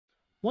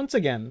Once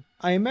again,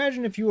 I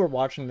imagine if you are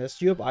watching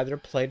this, you have either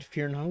played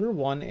Fear and Hunger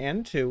 1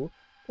 and 2,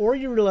 or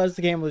you realize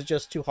the game was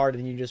just too hard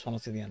and you just want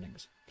to see the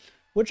endings.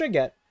 Which I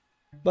get,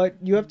 but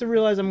you have to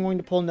realize I'm going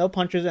to pull no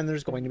punches and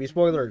there's going to be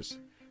spoilers.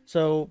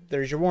 So,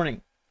 there's your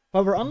warning.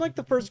 However, unlike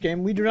the first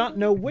game, we do not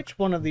know which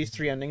one of these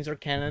 3 endings are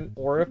canon,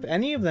 or if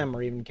any of them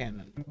are even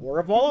canon,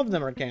 or if all of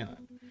them are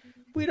canon.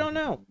 We don't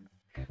know.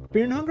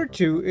 Fear and Hunger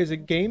 2 is a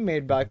game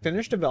made by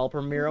Finnish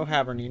developer Miro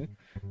Havernine.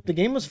 The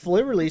game was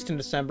fully released in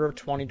December of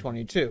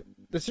 2022.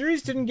 The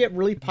series didn't get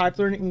really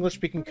popular in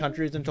English-speaking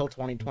countries until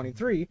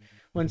 2023,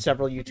 when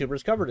several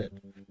YouTubers covered it.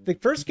 The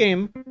first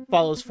game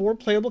follows 4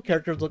 playable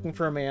characters looking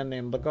for a man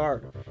named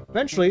Lagarde.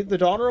 Eventually, the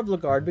daughter of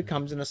Lagarde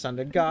becomes an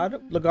ascended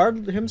god.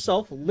 Lagarde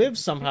himself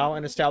lives somehow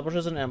and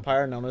establishes an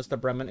empire known as the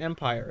Bremen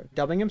Empire,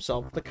 dubbing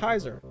himself the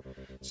Kaiser.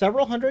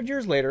 Several hundred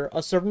years later,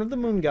 a servant of the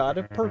moon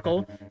god,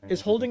 Perkel,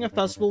 is holding a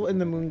festival in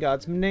the moon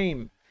god's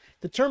name,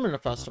 the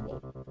Termina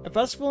festival, a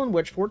festival in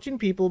which 14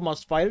 people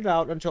must fight it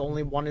out until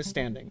only one is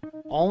standing,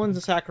 all in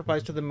the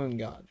sacrifice to the moon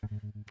god.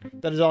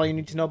 That is all you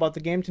need to know about the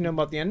game to know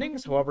about the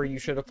endings. However, you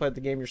should have played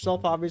the game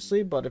yourself,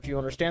 obviously, but if you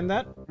understand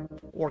that,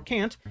 or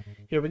can't,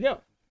 here we go.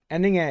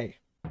 Ending A.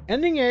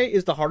 Ending A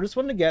is the hardest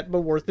one to get,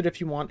 but worth it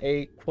if you want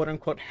a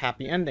quote-unquote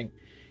happy ending.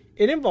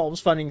 It involves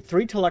finding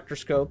 3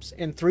 telectroscopes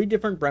in 3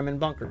 different Bremen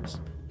bunkers.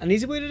 An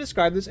easy way to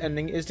describe this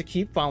ending is to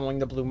keep following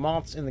the blue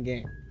moths in the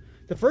game.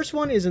 The first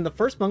one is in the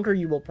first bunker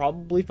you will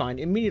probably find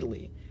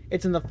immediately.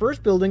 It's in the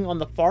first building on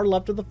the far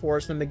left of the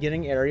forest in the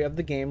beginning area of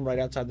the game right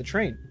outside the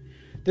train.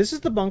 This is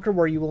the bunker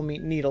where you will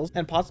meet Needles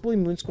and possibly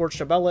Moonscorched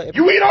Shabella if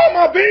you eat all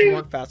my beans! You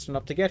weren't fast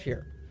enough to get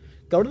here.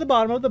 Go to the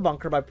bottom of the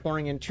bunker by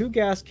pouring in 2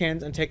 gas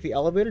cans and take the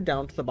elevator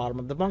down to the bottom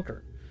of the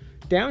bunker.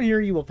 Down here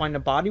you will find a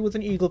body with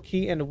an eagle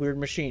key and a weird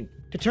machine.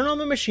 To turn on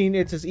the machine,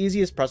 it's as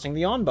easy as pressing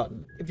the on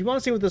button. If you want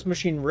to see what this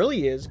machine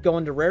really is, go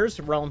into Rare's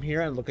realm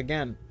here and look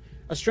again.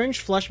 A strange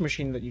flesh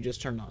machine that you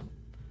just turned on.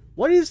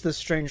 What is this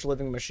strange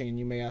living machine,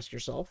 you may ask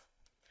yourself?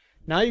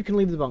 Now you can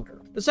leave the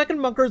bunker. The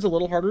second bunker is a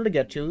little harder to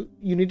get to.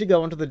 You need to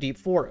go into the deep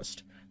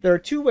forest. There are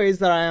 2 ways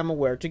that I am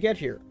aware to get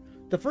here.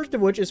 The first of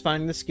which is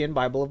finding the skin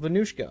Bible of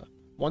Venushka.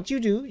 Once you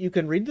do, you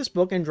can read this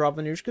book and draw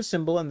Venushka's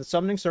symbol and the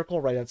summoning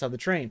circle right outside the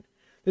train.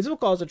 This will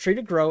cause a tree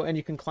to grow and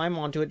you can climb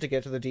onto it to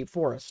get to the deep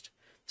forest.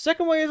 The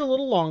second way is a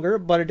little longer,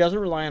 but it doesn't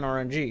rely on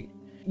RNG.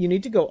 You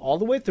need to go all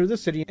the way through the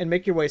city and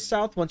make your way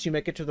south once you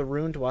make it to the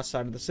ruined west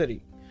side of the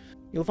city.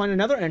 You'll find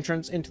another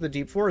entrance into the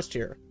deep forest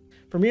here.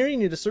 From here, you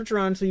need to search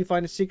around until you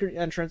find a secret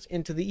entrance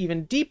into the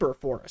even deeper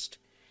forest.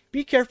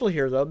 Be careful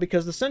here, though,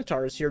 because the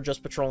centaur is here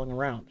just patrolling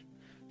around.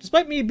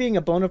 Despite me being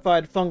a bona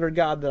fide Funger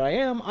god that I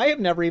am, I have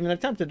never even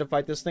attempted to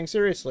fight this thing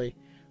seriously.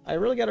 I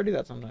really gotta do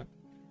that sometime.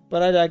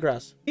 But I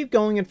digress. Keep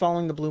going and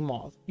following the blue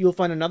moth. You will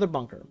find another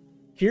bunker.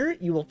 Here,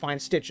 you will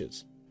find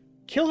Stitches.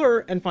 Kill her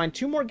and find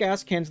 2 more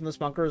gas cans in this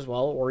bunker as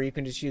well, or you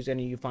can just use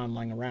any you find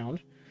lying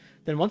around.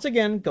 Then once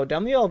again, go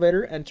down the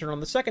elevator and turn on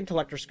the second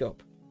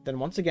telectroscope. Then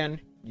once again,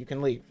 you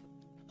can leave.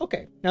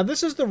 Okay, now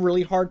this is the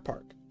really hard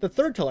part. The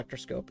third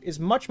telectroscope is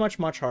much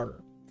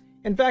harder.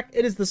 In fact,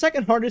 it is the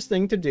second hardest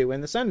thing to do in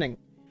this ending.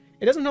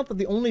 It doesn't help that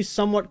the only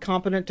somewhat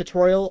competent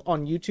tutorial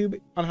on YouTube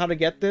on how to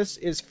get this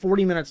is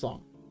 40 minutes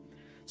long.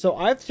 So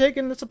I've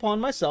taken this upon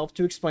myself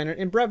to explain it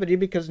in brevity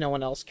because no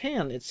one else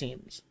can, it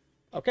seems.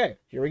 Okay,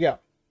 here we go.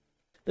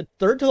 The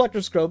third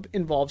telectroscope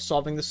involves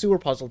solving the sewer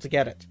puzzle to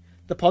get it.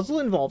 The puzzle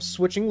involves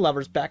switching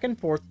levers back and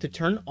forth to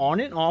turn on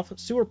and off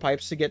sewer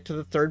pipes to get to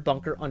the third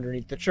bunker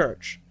underneath the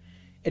church.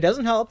 It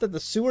doesn't help that the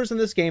sewers in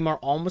this game are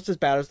almost as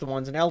bad as the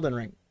ones in Elden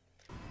Ring.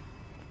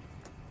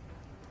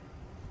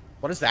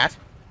 What is that?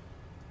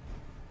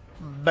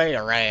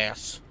 Bear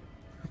ass.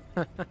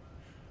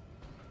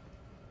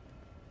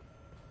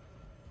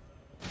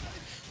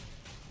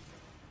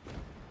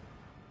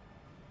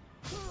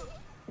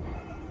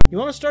 You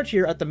want to start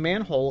here at the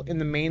manhole in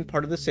the main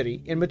part of the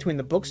city, in between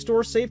the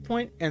bookstore save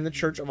point and the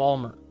Church of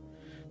Alll-Merr.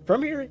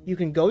 From here, you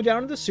can go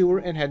down to the sewer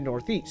and head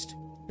northeast.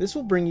 This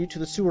will bring you to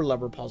the sewer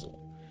lever puzzle.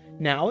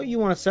 Now, you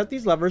want to set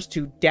these levers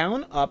to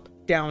down, up,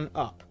 down,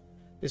 up.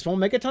 This won't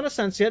make a ton of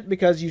sense yet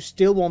because you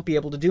still won't be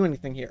able to do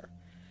anything here.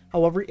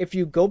 However, if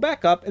you go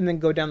back up and then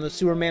go down the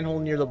sewer manhole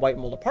near the White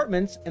Mold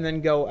Apartments, and then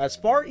go as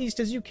far east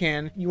as you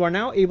can, you are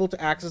now able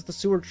to access the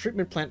sewer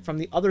treatment plant from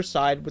the other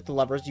side with the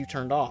levers you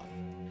turned off.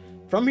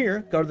 From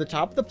here, go to the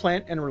top of the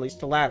plant and release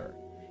the ladder.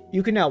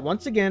 You can now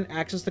once again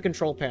access the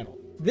control panel.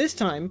 This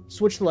time,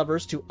 switch the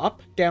levers to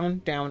up,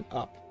 down, down,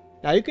 up.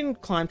 Now you can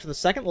climb to the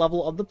second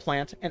level of the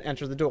plant and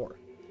enter the door.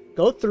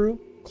 Go through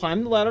and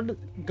climb the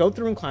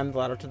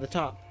ladder to the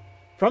top.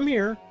 From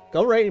here,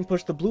 go right and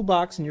push the blue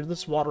box near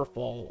this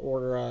waterfall,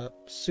 or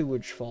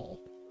sewage fall.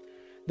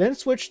 Then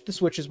switch the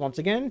switches once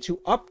again to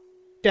up,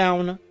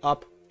 down,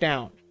 up,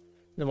 down.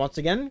 Then once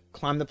again,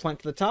 climb the plant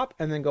to the top,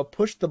 and then go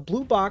push the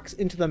blue box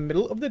into the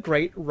middle of the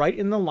grate right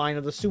in the line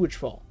of the sewage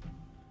fall.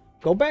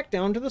 Go back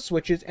down to the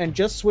switches and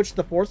just switch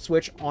the fourth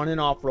switch on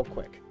and off real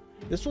quick.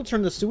 This will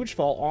turn the sewage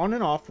fall on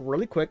and off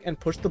really quick and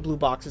push the blue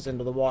boxes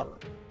into the water,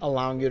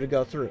 allowing you to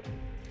go through.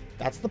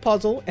 That's the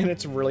puzzle, and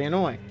it's really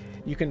annoying.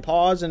 You can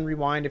pause and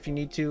rewind if you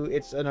need to.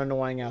 It's an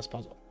annoying ass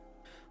puzzle.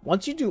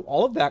 Once you do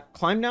all of that,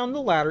 climb down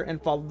the ladder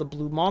and follow the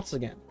blue moths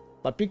again.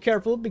 But be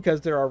careful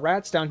because there are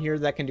rats down here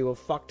that can do a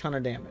fuck ton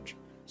of damage.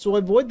 So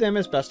avoid them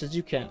as best as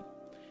you can.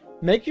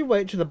 Make your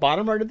way to the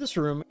bottom right of this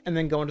room and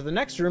then go into the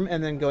next room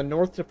and then go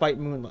north to fight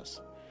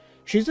Moonless.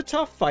 She's a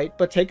tough fight,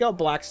 but take out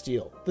Black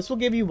Steel. This will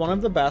give you one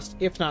of the best,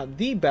 if not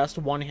the best,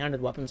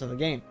 one-handed weapons in the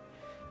game.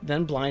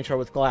 Then blind her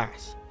with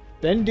glass.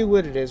 Then do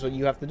what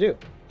you have to do.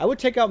 I would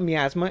take out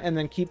Miasma and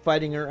then keep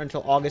fighting her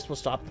until August will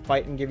stop the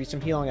fight and give you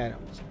some healing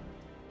items.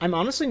 I'm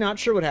honestly not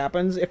sure what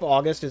happens if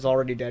August is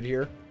already dead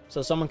here,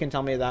 so someone can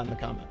tell me that in the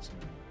comments.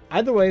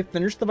 Either way,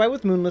 finish the fight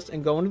with Moonless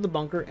and go into the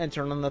bunker and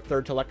turn on the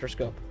third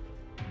telectroscope.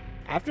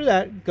 After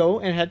that,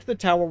 go and head to the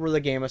tower where the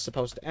game is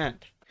supposed to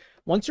end.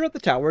 Once you're at the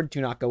tower,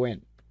 do not go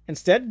in.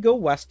 Instead, go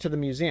west to the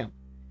museum.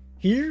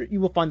 Here, you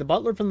will find the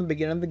butler from the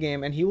beginning of the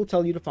game, and he will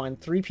tell you to find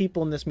 3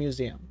 people in this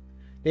museum.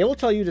 They will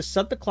tell you to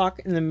set the clock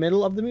in the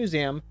middle of the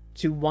museum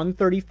to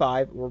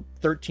 1:35 or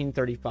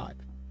 13:35,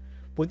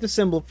 with the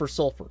symbol for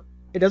sulfur.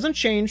 It doesn't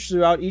change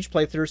throughout each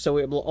playthrough, so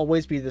it will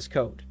always be this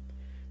code.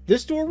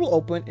 This door will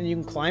open, and you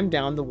can climb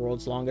down the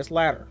world's longest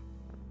ladder.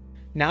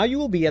 Now you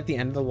will be at the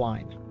end of the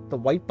line, the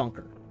White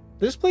Bunker.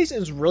 This place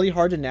is really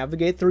hard to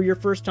navigate through your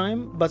first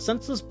time, but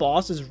since this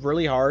boss is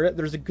really hard,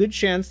 there's a good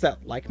chance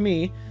that, like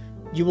me,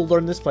 you will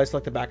learn this place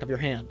like the back of your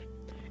hand.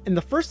 In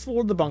the first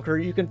floor of the bunker,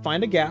 you can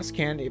find a gas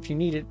can if you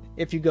need it,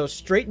 if you go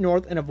straight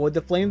north and avoid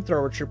the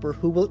flamethrower trooper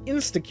who will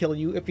insta-kill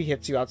you if he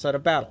hits you outside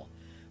of battle,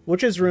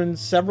 which has ruined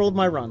several of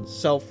my runs,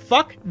 so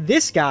fuck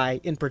this guy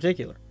in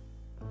particular.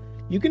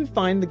 You can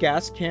find the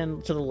gas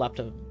can to the left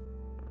of him.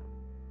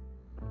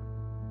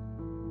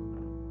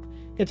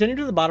 Continue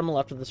to the bottom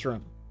left of this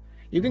room.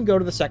 You can go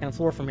to the second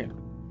floor from here.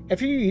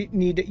 If you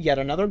need yet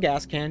another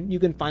gas can, you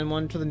can find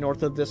one to the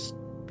north of this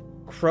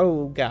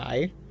crow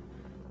guy.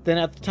 Then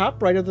at the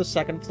top right of the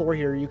second floor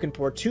here, you can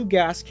pour 2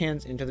 gas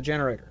cans into the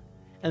generator.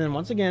 And then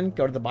once again,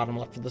 go to the bottom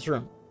left of this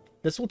room.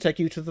 This will take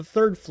you to the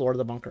third floor of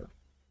the bunker.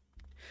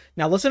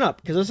 Now listen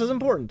up, because this is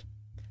important.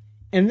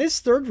 In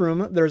this third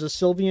room, there's a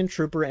Sylvian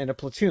trooper and a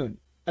platoon.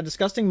 A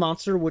disgusting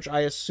monster, which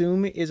I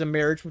assume is a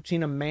marriage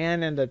between a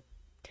man and a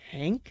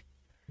tank?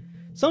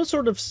 Some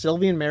sort of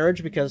Sylvian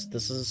marriage, because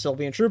this is a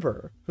Sylvian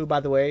trooper, who, by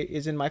the way,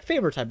 is in my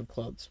favorite type of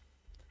clothes.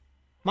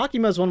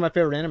 Makima is one of my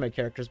favorite anime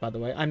characters, by the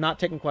way. I'm not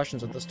taking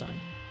questions at this time.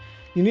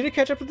 You need to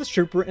catch up with this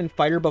trooper and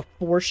fight her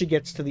before she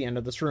gets to the end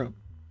of this room.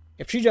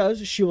 If she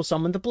does, she will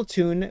summon the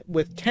platoon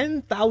with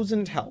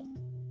 10,000 health.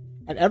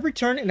 At every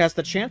turn, it has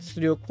the chance to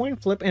do a coin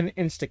flip and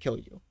insta-kill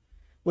you.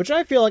 Which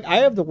I feel like I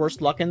have the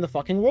worst luck in the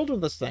fucking world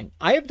with this thing.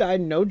 I have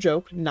died, no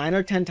joke, 9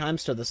 or 10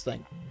 times to this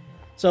thing.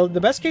 So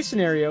the best case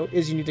scenario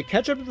is you need to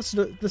catch up with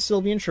the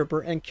Sylvian trooper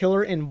and kill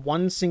her in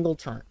one single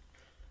turn.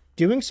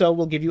 Doing so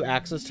will give you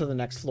access to the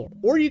next floor.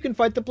 Or you can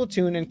fight the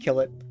platoon and kill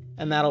it,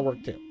 and that'll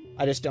work too.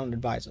 I just don't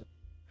advise it.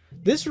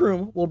 This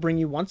room will bring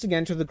you once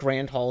again to the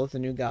Grand Hall of the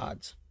New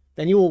Gods.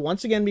 Then you will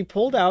once again be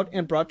pulled out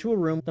and brought to a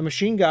room, the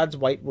Machine God's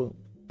White Womb.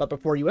 But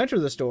before you enter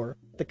this door,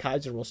 the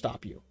Kaiser will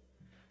stop you.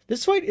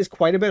 This fight is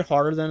quite a bit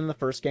harder than in the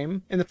first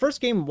game. In the first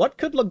game, what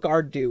could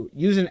Lagarde do?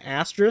 Use an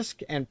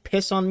asterisk and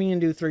piss on me and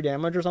do 3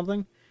 damage or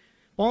something?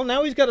 Well,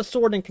 now he's got a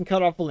sword and can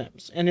cut off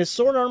limbs, and his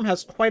sword arm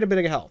has quite a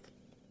bit of health.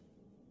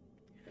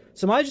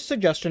 So my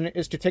suggestion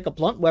is to take a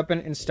blunt weapon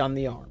and stun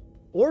the arm.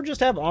 Or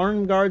just have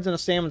armed guards in a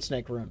salmon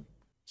snake rune.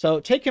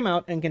 So take him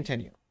out and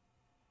continue.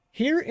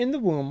 Here in the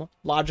womb,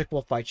 Logic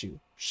will fight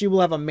you. She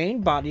will have a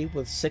main body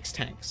with 6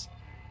 tanks.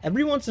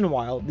 Every once in a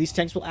while, these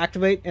tanks will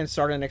activate and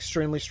start an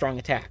extremely strong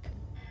attack.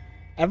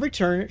 Every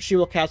turn, she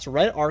will cast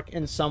Red Arc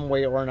in some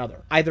way or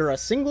another. Either a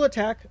single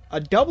attack,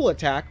 a double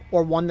attack,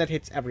 or one that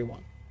hits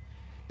everyone.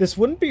 This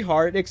wouldn't be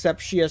hard,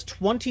 except she has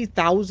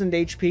 20,000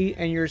 HP,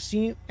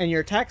 and your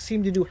attacks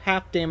seem to do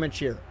half damage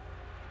here.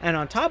 And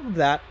on top of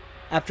that,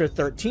 after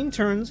 13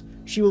 turns,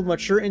 she will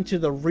mature into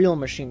the real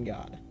Machine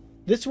God.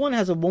 This one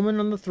has a woman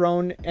on the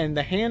throne, and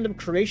the Hand of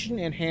Creation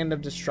and Hand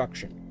of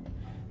Destruction.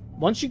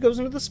 Once she goes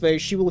into this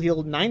phase, she will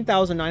heal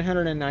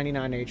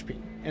 9,999 HP,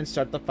 and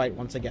start the fight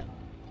once again.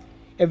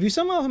 If you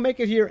somehow make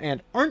it here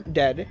and aren't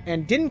dead,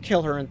 and didn't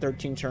kill her in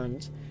 13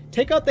 turns,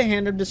 take out the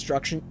Hand of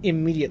Destruction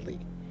immediately.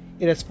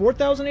 It has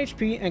 4,000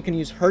 HP and can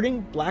use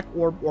Hurting, Black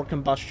Orb, or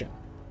Combustion.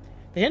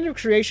 The Hand of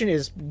Creation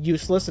is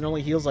useless and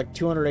only heals like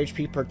 200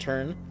 HP per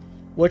turn,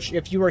 which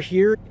if you are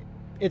here,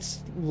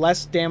 it's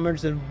less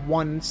damage than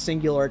one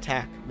singular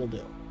attack will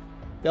do.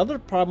 The other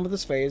problem with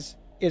this phase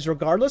is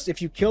regardless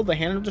if you kill the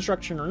Hand of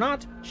Destruction or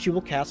not, she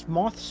will cast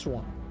Moth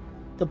Swarm.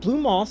 The blue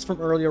moths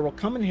from earlier will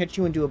come and hit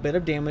you and do a bit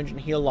of damage and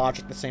heal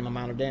Logic the same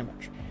amount of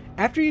damage.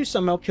 After you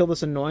somehow kill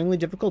this annoyingly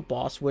difficult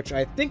boss, which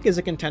I think is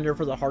a contender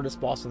for the hardest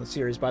boss in the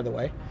series by the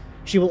way,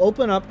 she will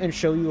open up and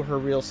show you her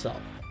real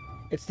self.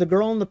 It's the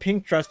girl in the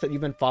pink dress that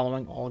you've been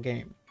following all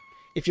game.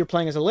 If you're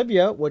playing as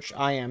Olivia, which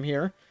I am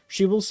here,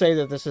 she will say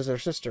that this is her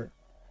sister.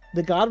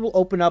 The god will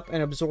open up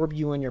and absorb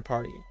you and your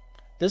party.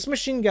 This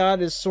Machine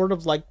God is sort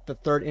of like the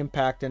third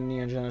impact in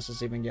Neon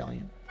Genesis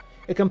Evangelion.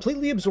 It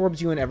completely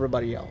absorbs you and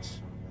everybody else.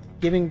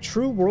 giving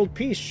true world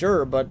peace,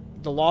 sure, but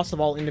the loss of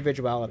all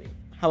individuality.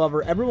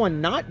 However,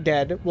 everyone not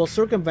dead will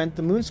circumvent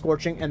the moon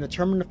scorching and the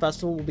Termina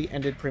festival will be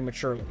ended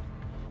prematurely,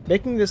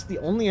 making this the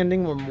only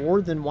ending where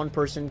more than one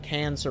person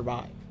can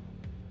survive.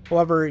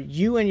 However,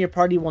 you and your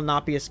party will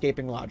not be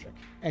escaping logic,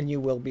 and you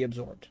will be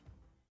absorbed.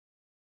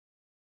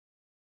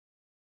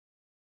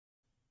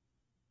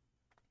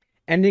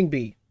 Ending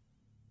B.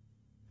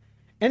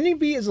 Ending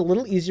B is a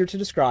little easier to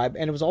describe,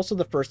 and it was also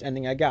the first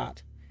ending I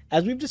got.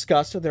 As we've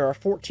discussed, there are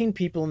 14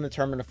 people in the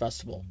Termina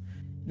festival.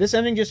 This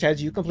ending just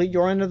has you complete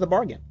your end of the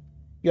bargain.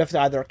 You have to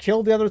either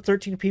kill the other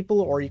 13 people,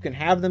 or you can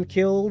have them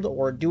killed,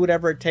 or do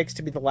whatever it takes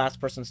to be the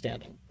last person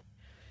standing.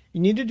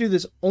 You need to do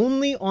this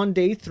only on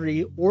day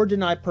 3, or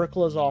deny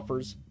Perkle's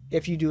offers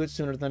if you do it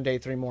sooner than day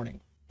 3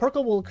 morning.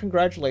 Perkle will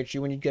congratulate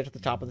you when you get to the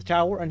top of the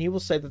tower, and he will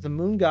say that the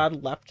moon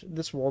god left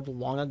this world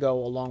long ago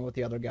along with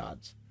the other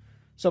gods.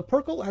 So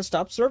Perkle has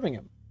stopped serving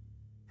him.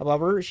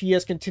 However, he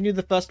has continued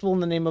the festival in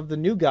the name of the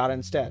new god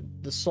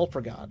instead, the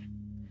sulfur god.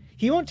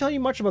 He won't tell you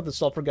much about the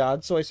sulfur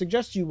god, so I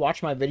suggest you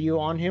watch my video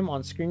on him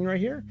on screen right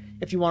here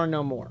if you want to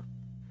know more.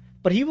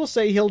 But he will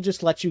say he'll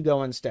just let you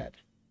go instead,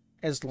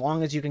 as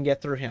long as you can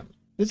get through him.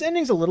 This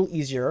ending's a little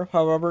easier,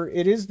 however,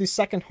 it is the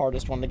second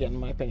hardest one to get in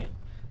my opinion.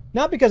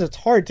 Not because it's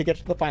hard to get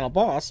to the final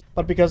boss,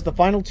 but because the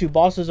final 2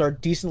 bosses are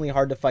decently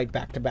hard to fight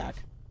back to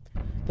back.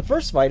 The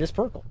first fight is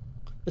Perkle.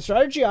 The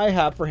strategy I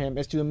have for him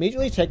is to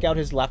immediately take out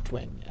his left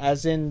wing,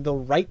 as in the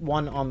right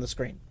one on the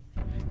screen.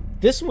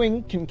 This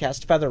wing can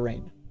cast Feather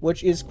Rain,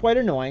 which is quite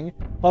annoying.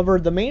 However,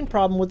 the main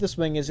problem with this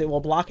wing is it will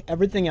block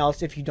everything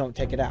else if you don't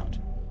take it out.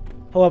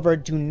 However,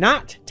 do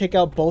not take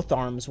out both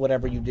arms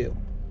whatever you do.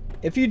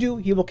 If you do,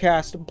 he will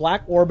cast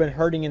Black Orb and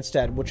Hurting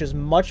instead, which is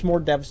much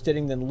more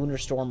devastating than Lunar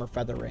Storm or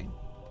Feather Rain.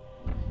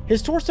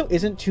 His torso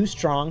isn't too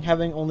strong,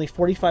 having only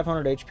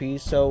 4500 HP,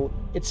 so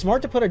it's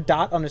smart to put a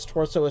dot on his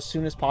torso as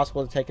soon as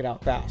possible to take it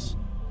out fast.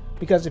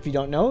 Because if you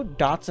don't know,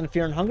 dots in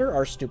Fear and Hunger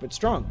are stupid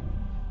strong.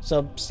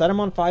 So set him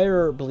on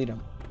fire or bleed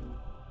him.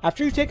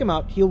 After you take him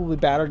out, he will be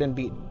battered and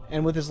beaten,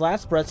 and with his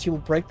last breaths he will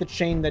break the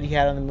chain that he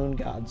had on the moon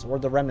gods, or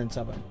the remnants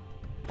of him.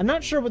 I'm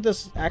not sure what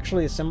this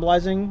actually is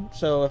symbolizing,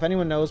 so if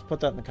anyone knows,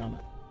 put that in the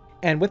comment.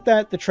 And with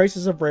that, the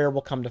traces of Rare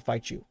will come to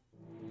fight you.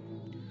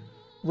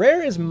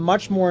 Rare is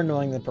much more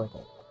annoying than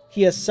Perkle.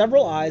 He has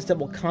several eyes that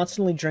will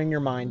constantly drain your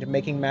mind,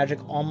 making magic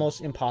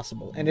almost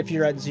impossible, and if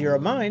you're at 0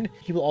 mind,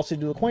 he will also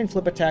do a coin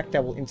flip attack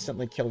that will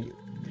instantly kill you.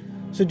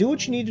 So do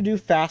what you need to do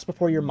fast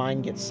before your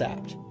mind gets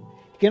sapped.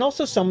 He can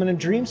also summon a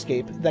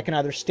dreamscape that can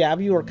either stab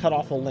you or cut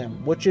off a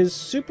limb, which is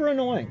super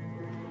annoying.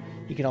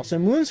 He can also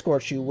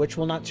moonscorch you, which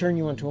will not turn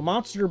you into a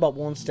monster, but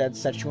will instead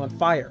set you on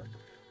fire,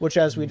 which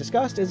as we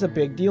discussed is a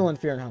big deal in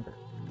Fear and Hunger.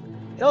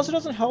 It also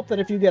doesn't help that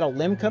if you get a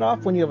limb cut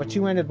off when you have a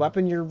 2-handed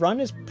weapon, your run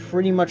is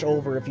pretty much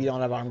over if you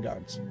don't have arm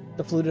guards,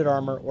 the fluted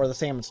armor, or the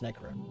salmon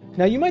snake rune.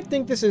 Now you might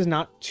think this is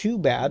not too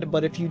bad,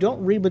 but if you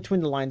don't read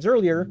between the lines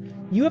earlier,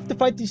 you have to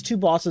fight these 2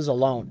 bosses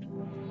alone.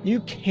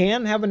 You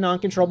can have a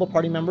non-controllable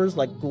party members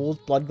like ghouls,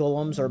 blood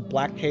golems, or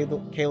black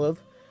Caleb,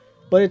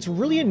 but it's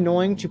really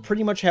annoying to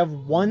pretty much have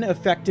one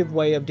effective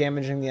way of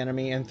damaging the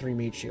enemy and 3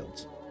 meat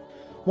shields.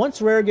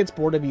 Once Rare gets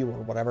bored of you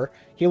or whatever,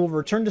 he will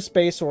return to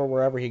space or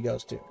wherever he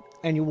goes to,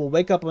 and you will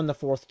wake up on the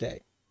 4th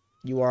day.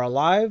 You are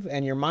alive,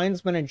 and your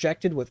mind's been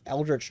injected with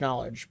eldritch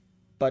knowledge,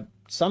 but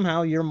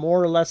somehow you're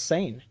more or less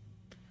sane.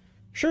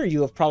 Sure,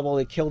 you have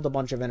probably killed a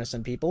bunch of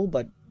innocent people,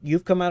 but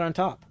you've come out on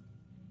top.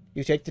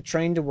 You take the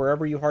train to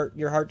wherever your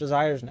heart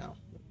desires now.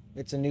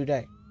 It's a new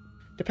day.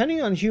 Depending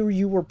on who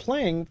you were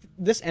playing,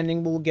 this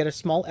ending will get a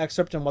small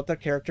excerpt on what their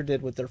character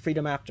did with their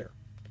freedom after.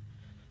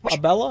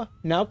 Abella,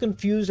 now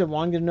confused and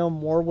wanting to know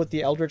more with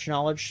the eldritch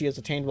knowledge she has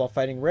attained while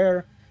fighting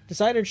Rare,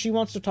 decided she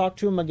wants to talk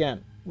to him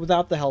again,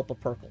 without the help of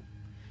Perkle.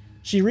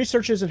 She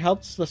researches and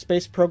helps the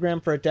space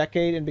program for a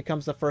decade and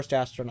becomes the first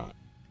astronaut,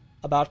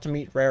 about to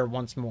meet Rare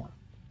once more.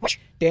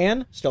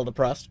 Dan, still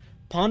depressed,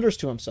 ponders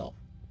to himself.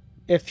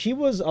 If he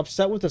was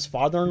upset with his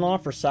father-in-law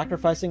for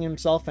sacrificing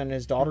himself and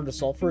his daughter to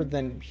sulfur,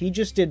 then he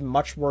just did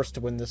much worse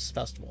to win this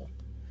festival.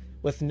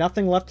 With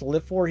nothing left to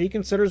live for, he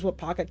considers what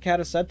Pocket Cat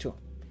has said to him.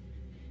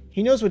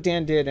 He knows what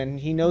Dan did, and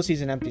he knows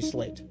he's an empty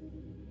slate.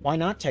 Why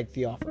not take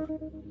the offer?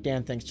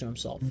 Dan thinks to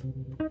himself.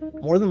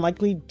 More than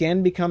likely,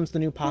 Dan becomes the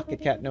new Pocket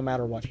Cat no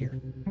matter what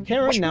here.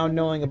 Karen, now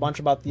knowing a bunch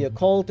about the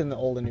occult and the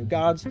old and new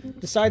gods,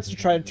 decides to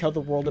try to tell the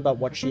world about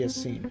what she has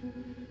seen.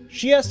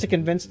 She has to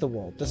convince the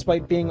world,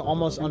 despite being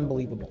almost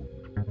unbelievable.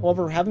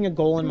 However, having a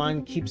goal in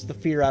mind keeps the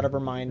fear out of her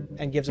mind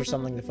and gives her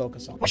something to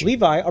focus on.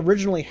 Levi,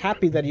 originally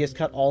happy that he has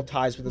cut all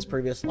ties with his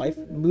previous life,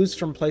 moves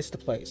from place to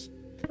place.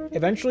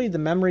 Eventually, the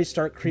memories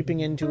start creeping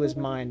into his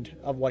mind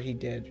of what he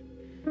did.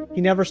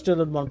 He never stood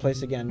in one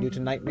place again due to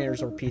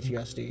nightmares or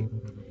PTSD.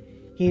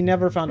 He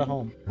never found a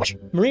home.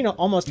 Marina,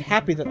 almost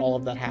happy that all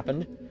of that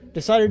happened,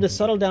 decided to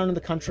settle down in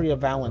the country of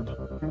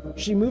Valand.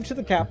 She moved to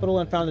the capital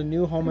and found a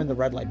new home in the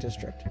Red Light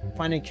District,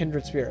 finding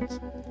kindred spirits.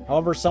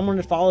 However, someone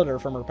had followed her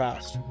from her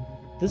past.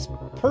 This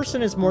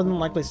person is more than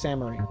likely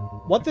Samari.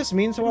 What this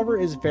means, however,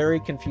 is very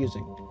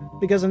confusing,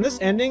 because in this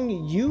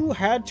ending, you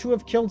had to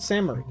have killed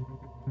Samari.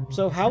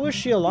 So how is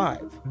she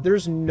alive?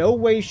 There's no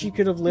way she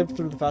could have lived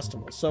through the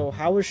festival, so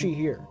how is she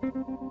here?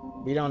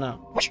 We don't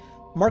know.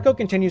 Marco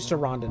continues to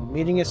Rondon,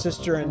 meeting his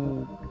sister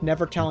and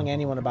never telling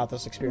anyone about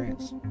this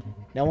experience.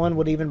 No one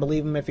would even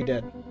believe him if he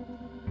did.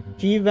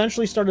 He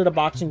eventually started a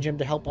boxing gym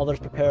to help others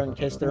prepare in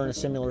case they're in a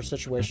similar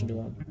situation to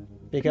him,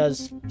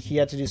 because he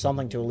had to do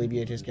something to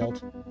alleviate his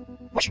guilt.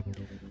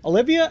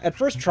 Olivia, at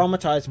first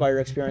traumatized by her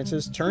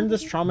experiences, turned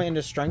this trauma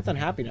into strength and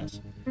happiness.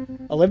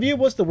 Olivia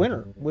was the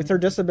winner, with her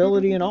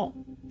disability and all.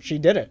 She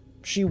did it.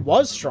 She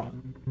was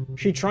strong.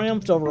 She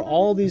triumphed over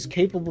all these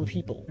capable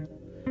people.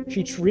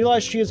 She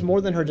realized she is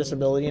more than her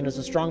disability and is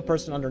a strong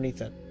person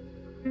underneath it.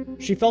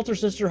 She felt her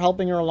sister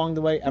helping her along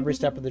the way every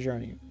step of the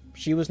journey.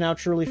 She was now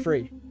truly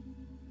free.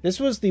 This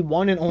was the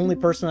one and only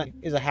person that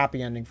is a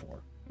happy ending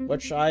for,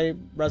 which I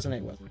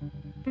resonate with.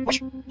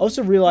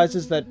 Osa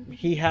realizes that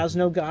he has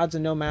no gods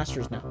and no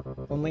masters now,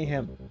 only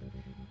him.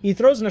 He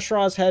throws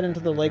Nashra's head into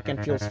the lake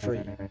and feels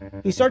free.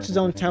 He starts his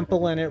own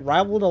temple and it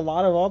rivaled a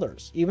lot of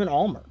others, even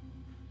Alll-Merr.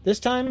 This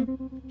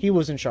time, he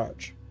was in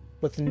charge,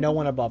 with no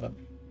one above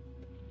him.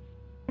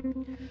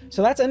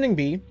 So that's ending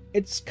B.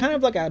 It's kind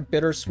of like a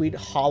bittersweet,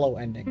 hollow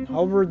ending.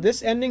 However,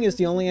 this ending is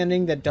the only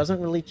ending that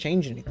doesn't really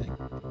change anything.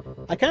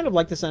 I kind of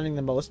like this ending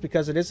the most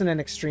because it isn't an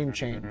extreme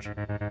change.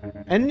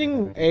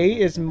 Ending A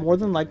is more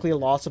than likely a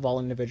loss of all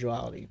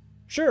individuality.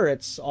 Sure,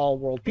 it's all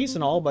world peace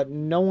and all, but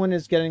no one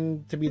is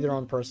getting to be their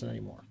own person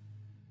anymore.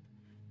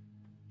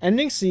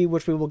 Ending C,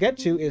 which we will get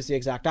to, is the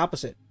exact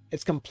opposite.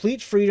 It's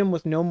complete freedom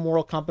with no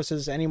moral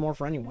compasses anymore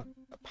for anyone.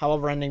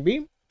 However, ending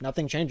B,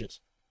 nothing changes.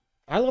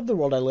 I love the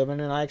world I live in,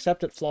 and I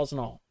accept it, flaws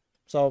and all.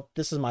 So,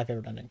 this is my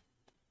favorite ending.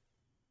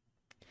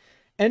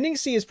 Ending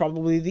C is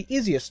probably the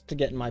easiest to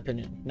get in my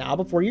opinion. Now,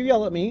 before you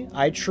yell at me,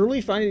 I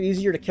truly find it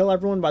easier to kill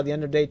everyone by the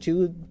end of day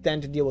 2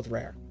 than to deal with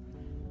Rare.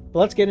 But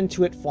let's get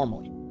into it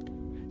formally.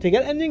 To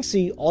get ending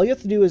C, all you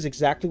have to do is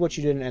exactly what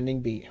you did in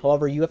ending B.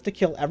 However, you have to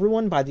kill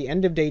everyone by the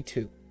end of day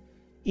 2.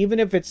 Even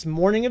if it's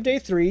morning of day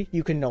 3,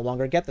 you can no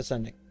longer get this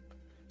ending.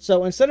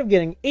 So instead of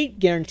getting 8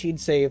 guaranteed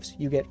saves,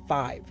 you get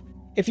 5.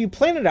 If you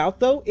plan it out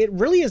though, it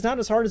really is not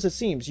as hard as it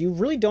seems. You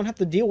really don't have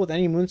to deal with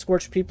any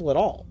Moonscorched people at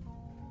all.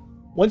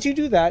 Once you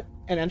do that,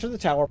 and enter the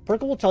tower,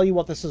 Perkle will tell you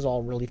what this is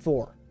all really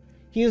for.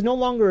 He is no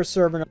longer a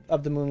servant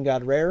of the Moon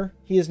God Rare,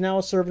 he is now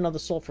a servant of the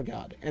Sulphur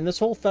God, and this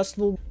whole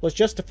festival was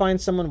just to find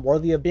someone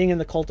worthy of being in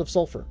the cult of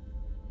Sulphur.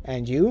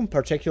 And you,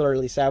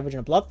 particularly savage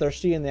and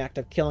bloodthirsty in the act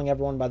of killing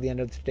everyone by the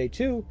end of day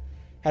 2,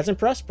 has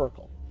impressed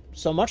Perkle,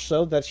 so much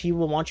so that he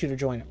will want you to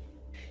join him.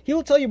 He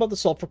will tell you about the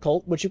Sulphur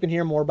cult, which you can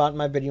hear more about in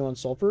my video on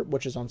Sulphur,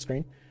 which is on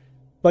screen,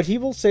 but he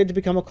will say to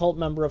become a cult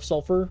member of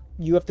Sulphur,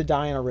 you have to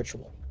die in a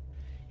ritual.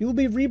 You will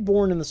be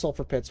reborn in the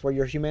Sulphur pits, where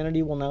your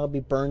humanity will now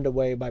be burned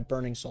away by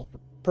burning sulphur.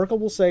 Perkle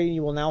will say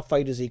you will now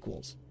fight as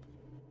equals.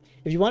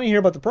 If you want to hear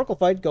about the Perkle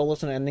fight, go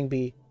listen to Ending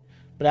B.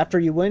 But after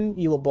you win,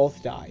 you will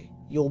both die.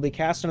 You will be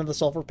cast into the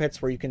Sulphur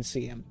pits where you can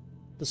see him,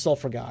 the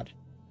Sulphur God.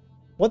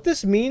 What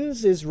this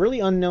means is really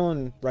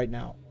unknown right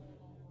now.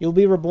 You'll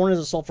be reborn as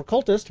a Sulphur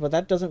cultist, but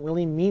that doesn't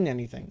really mean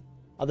anything,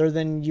 other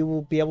than you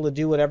will be able to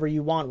do whatever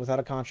you want without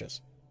a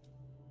conscience.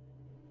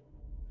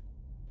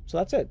 So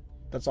that's it.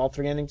 That's all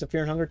 3 endings of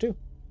Fear and Hunger 2.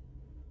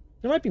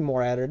 There might be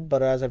more added,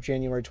 but as of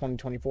January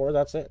 2024,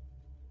 that's it.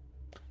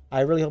 I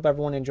really hope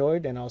everyone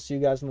enjoyed, and I'll see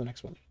you guys in the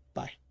next one.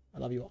 Bye. I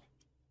love you all.